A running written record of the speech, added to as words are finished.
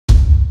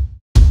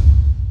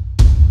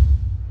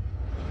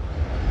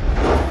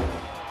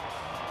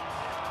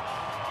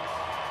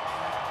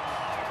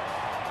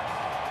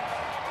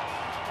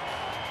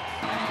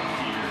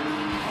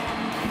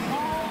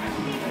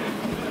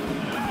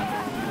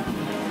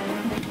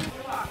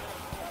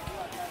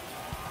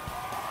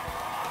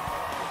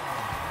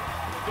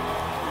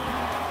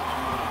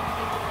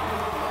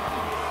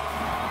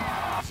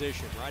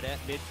position right at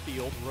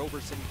midfield.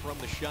 Roberson from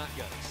the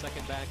shotgun.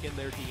 Second back in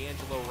there,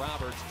 D'Angelo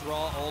Roberts.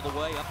 Draw all the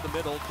way up the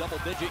middle.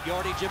 Double-digit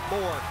yardage and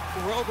more.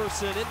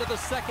 Roberson into the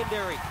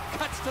secondary.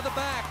 Cuts to the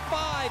back.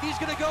 5. He's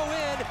going to go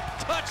in.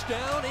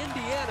 Touchdown,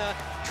 Indiana.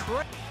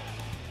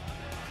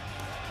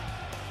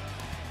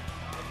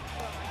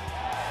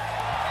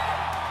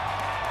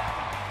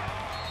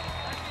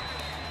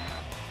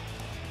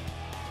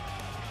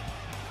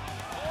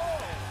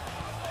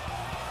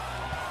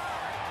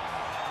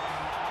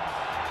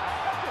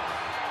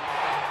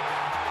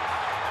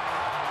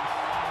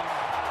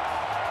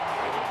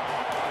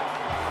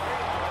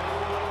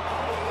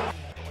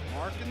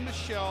 In the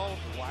shell,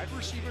 wide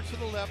receiver to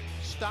the left,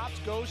 stops,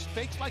 goes,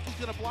 fakes like he's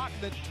going to block,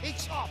 and then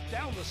takes off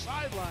down the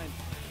sideline.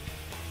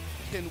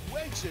 And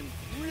Wegson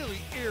really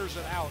airs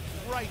it out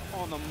right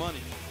on the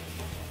money.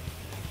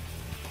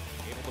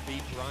 Able to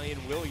beat Brian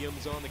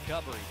Williams on the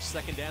coverage.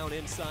 Second down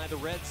inside the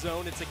red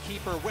zone. It's a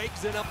keeper.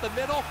 Wegson up the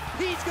middle.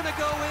 He's going to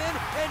go in,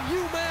 and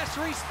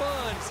UMass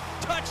responds.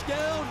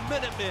 Touchdown,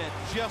 Minutemen.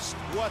 Just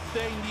what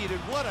they needed.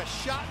 What a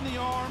shot in the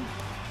arm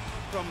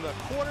from the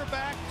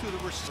quarterback to the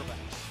receiver.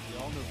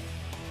 We all knew.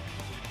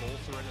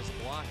 Bolster in his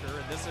blocker,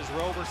 and this is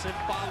Roberson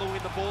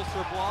following the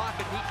Bolster block,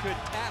 and he could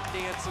tap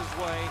dance his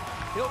way.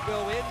 He'll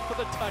go in for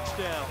the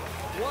touchdown.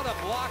 What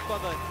a block by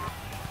the...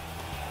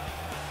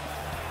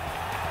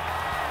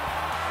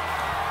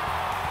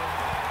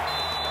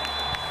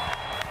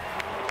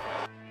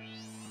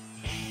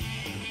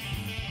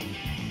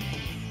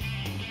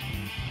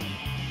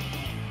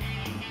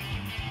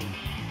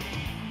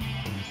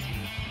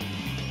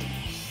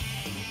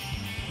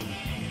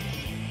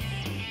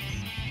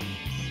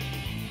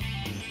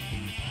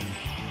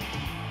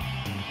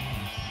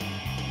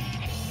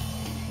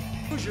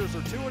 Hoosiers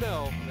are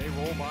 2-0. They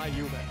roll by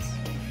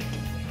UMass.